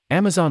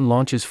Amazon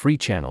launches free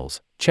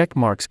channels, check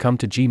marks come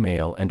to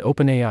Gmail and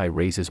OpenAI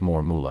raises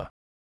more moolah.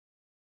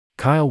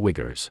 Kyle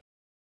Wiggers.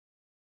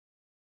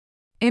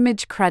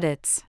 Image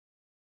credits.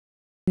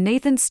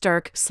 Nathan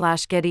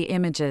Sturck/Getty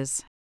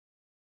Images.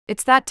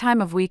 It's that time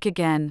of week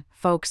again,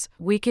 folks.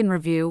 Week in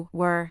review,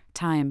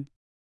 time.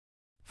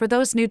 For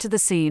those new to the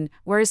scene,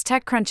 where is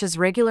TechCrunch's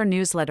regular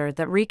newsletter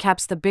that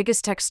recaps the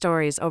biggest tech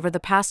stories over the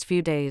past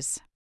few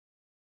days.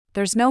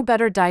 There's no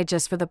better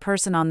digest for the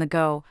person on the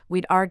go,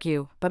 we'd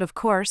argue, but of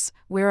course,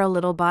 we're a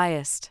little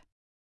biased.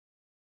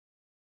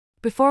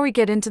 Before we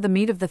get into the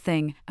meat of the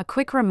thing, a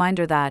quick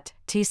reminder that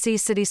TC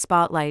City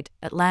Spotlight,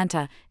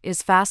 Atlanta,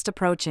 is fast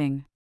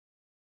approaching.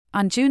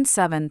 On June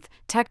 7th,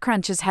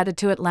 TechCrunch is headed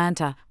to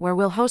Atlanta, where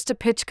we'll host a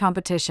pitch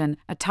competition,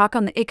 a talk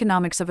on the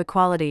economics of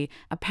equality,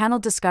 a panel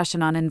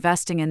discussion on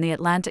investing in the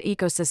Atlanta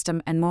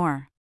ecosystem, and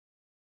more.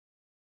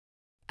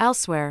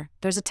 Elsewhere,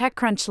 there's a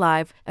TechCrunch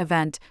Live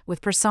event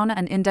with Persona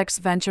and Index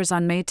Ventures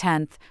on May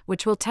 10th,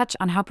 which will touch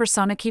on how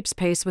Persona keeps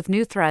pace with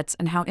new threats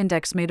and how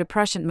Index made a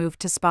prescient move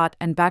to spot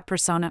and back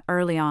Persona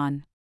early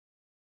on.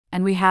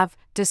 And we have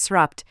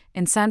Disrupt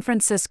in San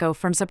Francisco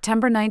from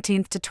September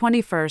 19th to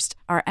 21st.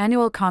 Our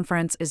annual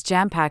conference is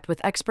jam-packed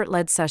with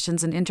expert-led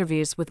sessions and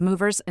interviews with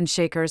movers and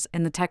shakers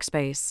in the tech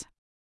space.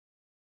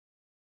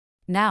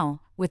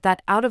 Now, with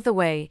that out of the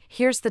way,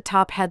 here's the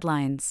top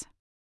headlines.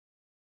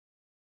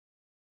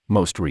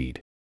 Most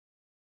read.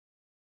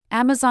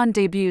 Amazon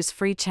debuts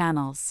free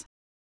channels.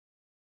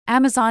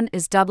 Amazon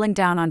is doubling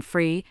down on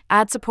free,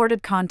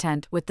 ad-supported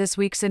content with this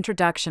week's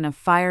introduction of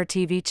Fire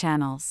TV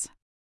channels.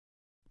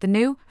 The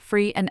new,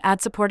 free and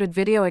ad-supported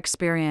video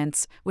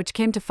experience, which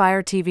came to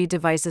Fire TV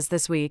devices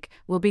this week,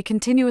 will be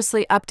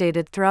continuously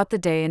updated throughout the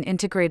day and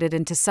integrated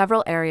into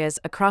several areas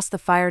across the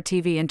Fire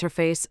TV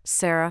interface,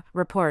 Sarah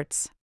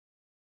reports.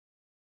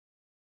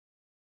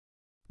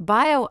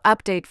 Bio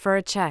update for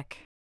a check.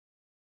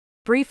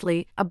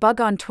 Briefly, a bug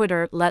on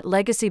Twitter let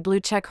legacy blue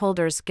check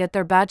holders get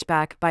their badge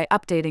back by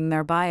updating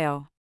their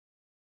bio.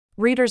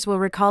 Readers will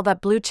recall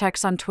that blue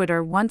checks on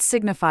Twitter once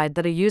signified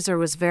that a user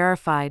was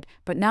verified,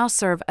 but now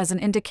serve as an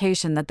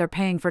indication that they're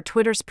paying for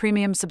Twitter's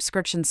premium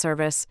subscription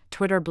service,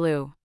 Twitter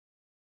Blue.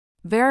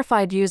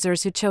 Verified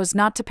users who chose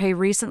not to pay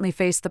recently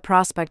faced the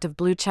prospect of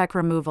blue check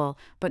removal,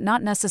 but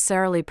not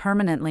necessarily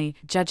permanently,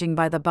 judging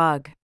by the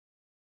bug.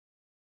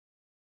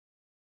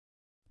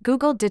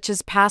 Google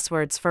ditches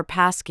passwords for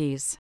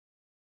passkeys.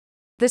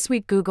 This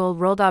week Google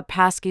rolled out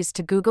passkeys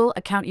to Google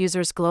account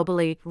users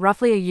globally,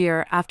 roughly a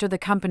year after the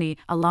company,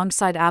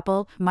 alongside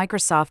Apple,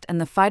 Microsoft and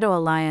the FIDO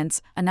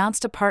Alliance,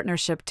 announced a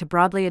partnership to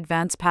broadly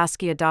advance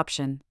passkey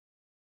adoption.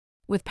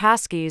 With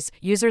passkeys,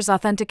 users'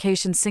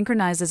 authentication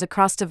synchronizes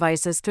across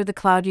devices through the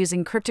cloud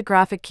using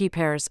cryptographic key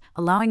pairs,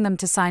 allowing them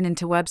to sign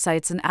into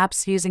websites and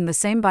apps using the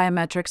same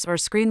biometrics or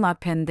screen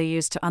lock PIN they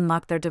use to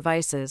unlock their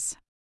devices.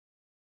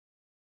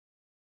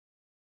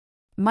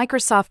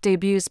 Microsoft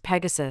debuts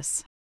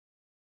Pegasus.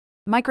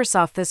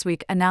 Microsoft this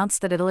week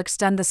announced that it'll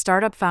extend the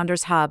Startup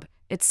Founders Hub,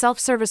 its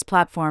self-service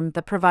platform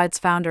that provides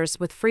founders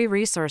with free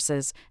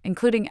resources,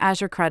 including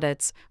Azure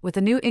credits, with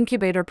a new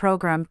incubator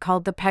program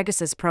called the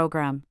Pegasus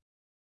Program.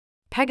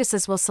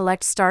 Pegasus will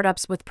select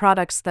startups with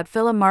products that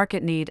fill a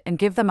market need and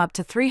give them up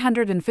to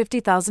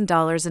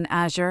 $350,000 in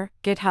Azure,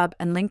 GitHub,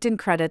 and LinkedIn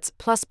credits,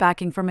 plus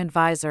backing from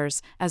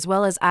advisors, as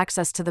well as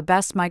access to the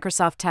best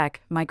Microsoft tech,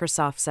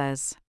 Microsoft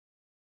says.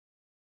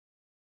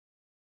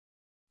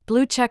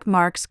 Blue check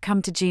marks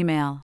come to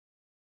Gmail.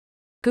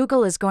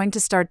 Google is going to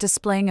start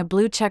displaying a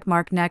blue check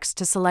mark next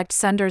to select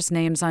senders'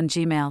 names on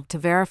Gmail to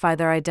verify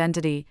their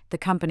identity, the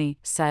company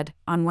said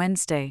on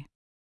Wednesday.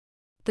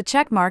 The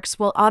check marks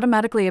will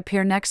automatically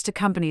appear next to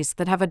companies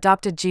that have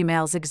adopted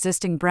Gmail's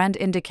existing brand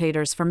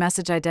indicators for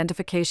message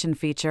identification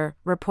feature,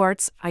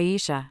 reports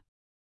Aisha.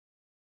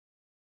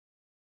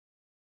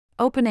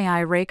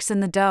 OpenAI rakes in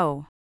the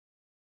dough.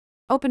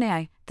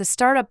 OpenAI, the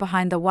startup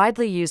behind the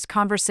widely used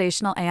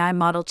conversational AI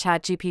model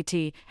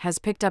ChatGPT, has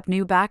picked up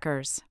new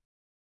backers.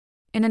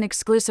 In an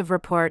exclusive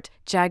report,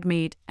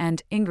 Jagmeet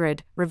and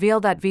Ingrid reveal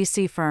that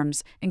VC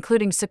firms,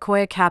 including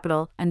Sequoia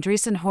Capital,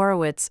 Andreessen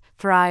Horowitz,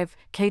 Thrive,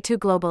 K2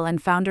 Global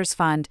and Founders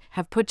Fund,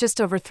 have put just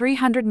over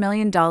 $300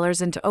 million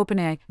into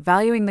OpenAI,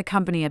 valuing the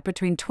company at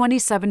between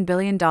 $27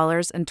 billion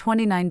and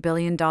 $29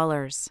 billion.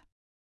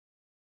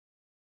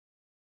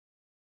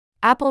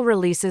 Apple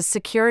releases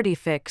security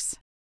fix.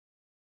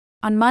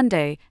 On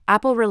Monday,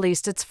 Apple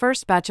released its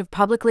first batch of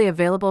publicly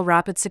available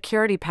rapid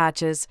security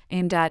patches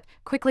aimed at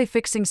quickly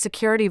fixing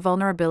security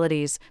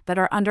vulnerabilities that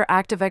are under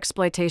active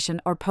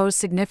exploitation or pose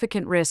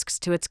significant risks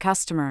to its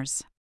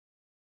customers.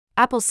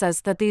 Apple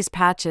says that these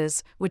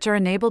patches, which are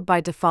enabled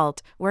by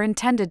default, were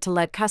intended to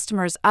let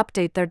customers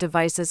update their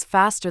devices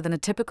faster than a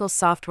typical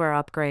software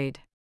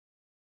upgrade.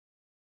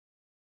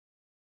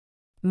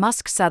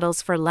 Musk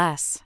settles for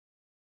less.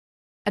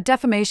 A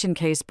defamation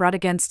case brought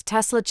against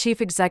Tesla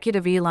chief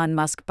executive Elon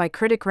Musk by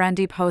critic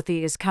Randeep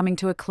Hothi is coming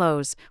to a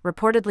close,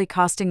 reportedly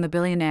costing the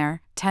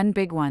billionaire $10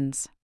 big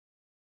ones.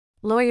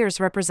 Lawyers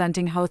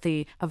representing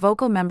Houthi, a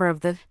vocal member of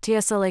the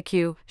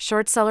TSLAQ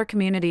short seller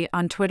community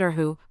on Twitter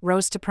who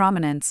rose to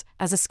prominence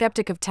as a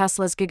skeptic of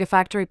Tesla's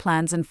Gigafactory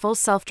plans and full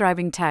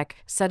self-driving tech,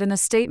 said in a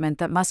statement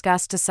that Musk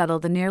asked to settle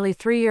the nearly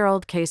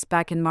 3-year-old case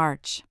back in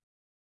March.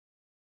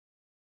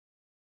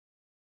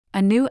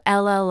 A new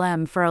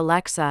LLM for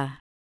Alexa.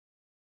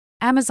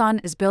 Amazon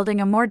is building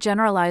a more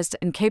generalized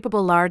and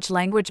capable large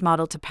language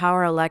model to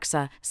power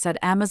Alexa, said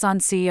Amazon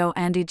CEO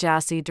Andy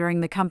Jassy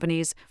during the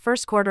company's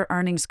first quarter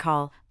earnings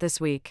call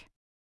this week.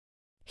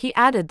 He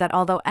added that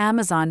although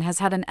Amazon has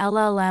had an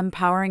LLM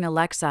powering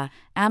Alexa,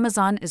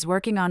 Amazon is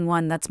working on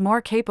one that's more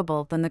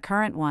capable than the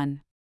current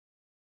one.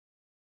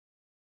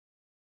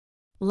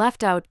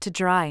 Left out to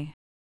dry.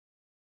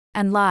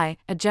 And Lai,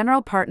 a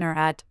general partner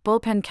at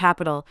Bullpen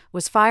Capital,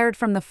 was fired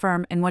from the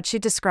firm in what she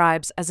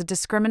describes as a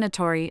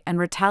discriminatory and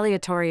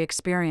retaliatory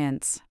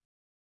experience.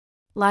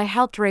 Lai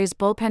helped raise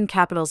Bullpen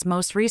Capital's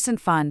most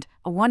recent fund,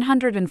 a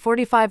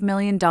 $145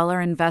 million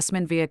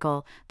investment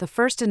vehicle, the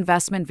first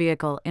investment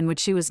vehicle in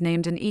which she was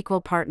named an equal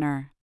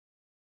partner.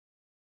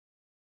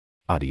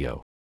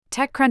 Audio.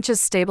 TechCrunch's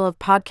stable of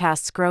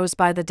podcasts grows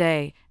by the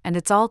day, and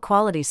it's all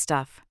quality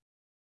stuff.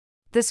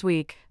 This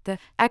week, the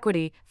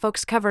equity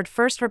folks covered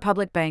First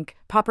Republic Bank,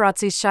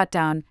 Paparazzi's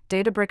shutdown,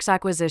 Databricks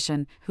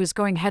acquisition, who's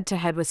going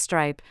head-to-head with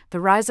Stripe,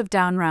 the rise of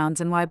down rounds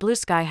and why Blue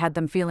Sky had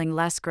them feeling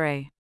less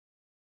gray.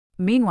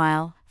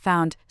 Meanwhile,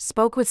 Found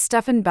spoke with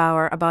Stefan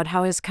Bauer about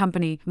how his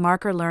company,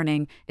 Marker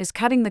Learning, is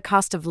cutting the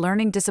cost of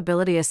learning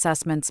disability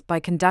assessments by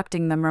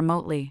conducting them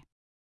remotely.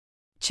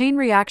 Chain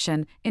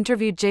Reaction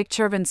interviewed Jake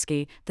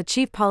Chervinsky, the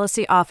Chief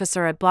Policy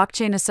Officer at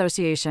Blockchain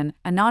Association,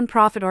 a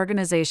nonprofit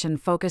organization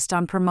focused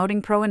on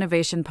promoting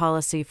pro-innovation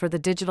policy for the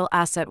digital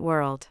asset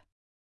world.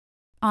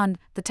 On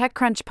the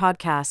TechCrunch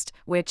podcast,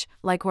 which,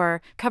 like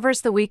Whir,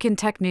 covers the week in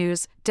tech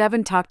news,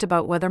 Devin talked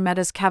about whether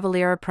Meta's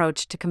cavalier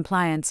approach to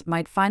compliance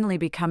might finally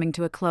be coming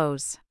to a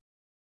close.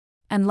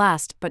 And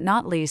last but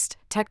not least,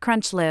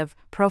 TechCrunch Live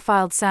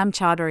profiled Sam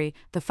Chaudhary,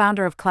 the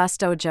founder of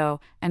ClassDojo,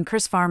 and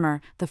Chris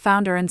Farmer, the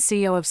founder and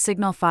CEO of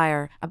Signal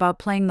Fire, about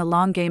playing the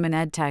long game in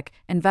edtech,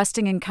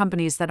 investing in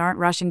companies that aren't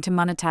rushing to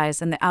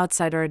monetize, and the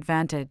outsider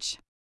advantage.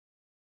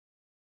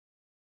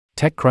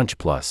 TechCrunch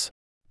Plus.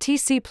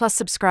 TC Plus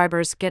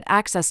subscribers get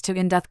access to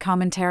in-depth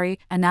commentary,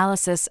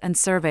 analysis, and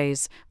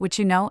surveys, which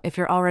you know if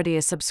you're already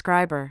a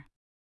subscriber.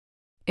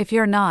 If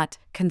you're not,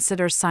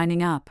 consider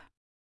signing up.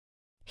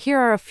 Here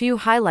are a few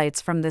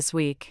highlights from this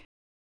week.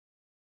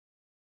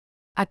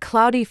 A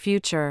cloudy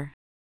future.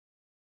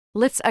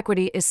 Lyft's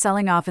equity is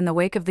selling off in the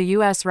wake of the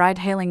U.S.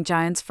 ride-hailing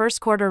giant's first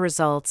quarter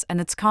results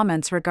and its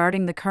comments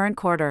regarding the current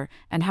quarter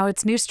and how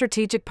its new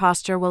strategic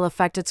posture will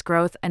affect its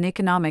growth and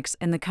economics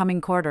in the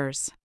coming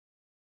quarters.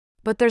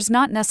 But there's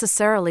not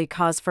necessarily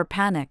cause for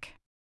panic.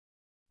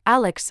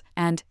 Alex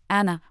and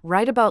Anna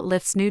write about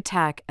Lyft's new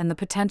tech and the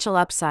potential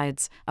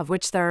upsides, of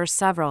which there are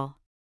several.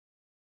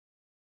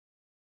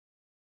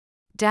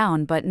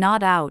 Down but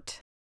not out.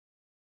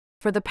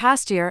 For the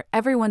past year,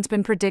 everyone's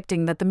been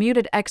predicting that the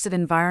muted exit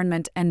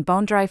environment and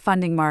bone-dry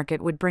funding market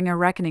would bring a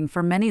reckoning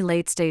for many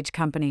late-stage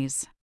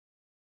companies.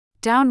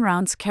 Down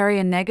rounds carry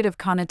a negative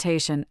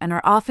connotation and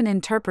are often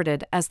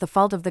interpreted as the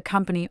fault of the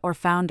company or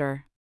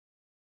founder.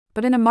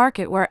 But in a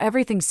market where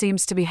everything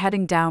seems to be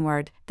heading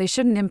downward, they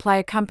shouldn't imply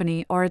a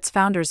company or its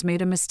founders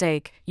made a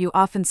mistake. You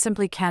often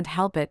simply can't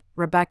help it,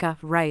 Rebecca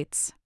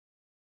writes.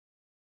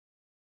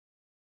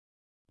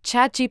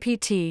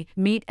 ChatGPT,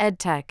 meet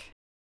EdTech.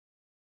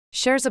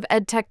 Shares of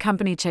EdTech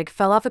company Chegg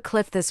fell off a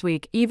cliff this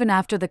week even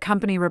after the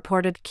company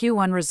reported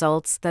Q1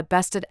 results that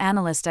bested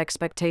analyst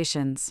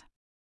expectations.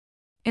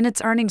 In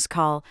its earnings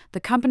call, the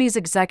company's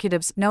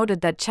executives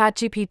noted that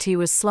ChatGPT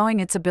was slowing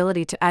its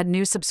ability to add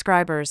new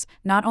subscribers,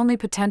 not only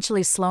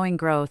potentially slowing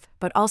growth,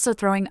 but also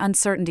throwing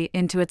uncertainty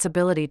into its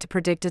ability to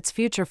predict its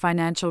future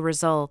financial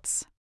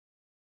results.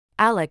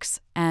 Alex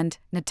and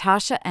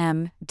Natasha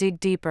M. dig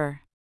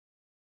deeper.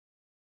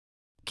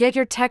 Get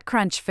your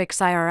TechCrunch fix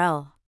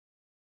IRL.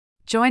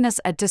 Join us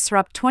at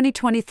Disrupt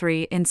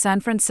 2023 in San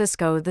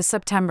Francisco this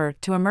September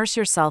to immerse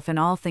yourself in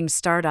all things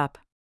startup.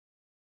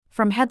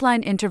 From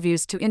headline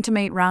interviews to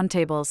intimate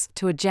roundtables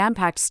to a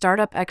jam-packed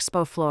startup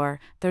expo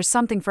floor, there's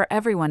something for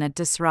everyone at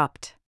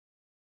Disrupt.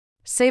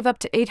 Save up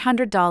to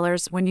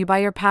 $800 when you buy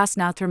your pass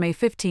now through May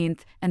 15th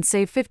and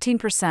save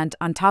 15%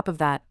 on top of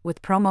that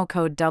with promo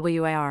code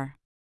WAR.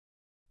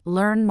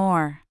 Learn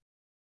more.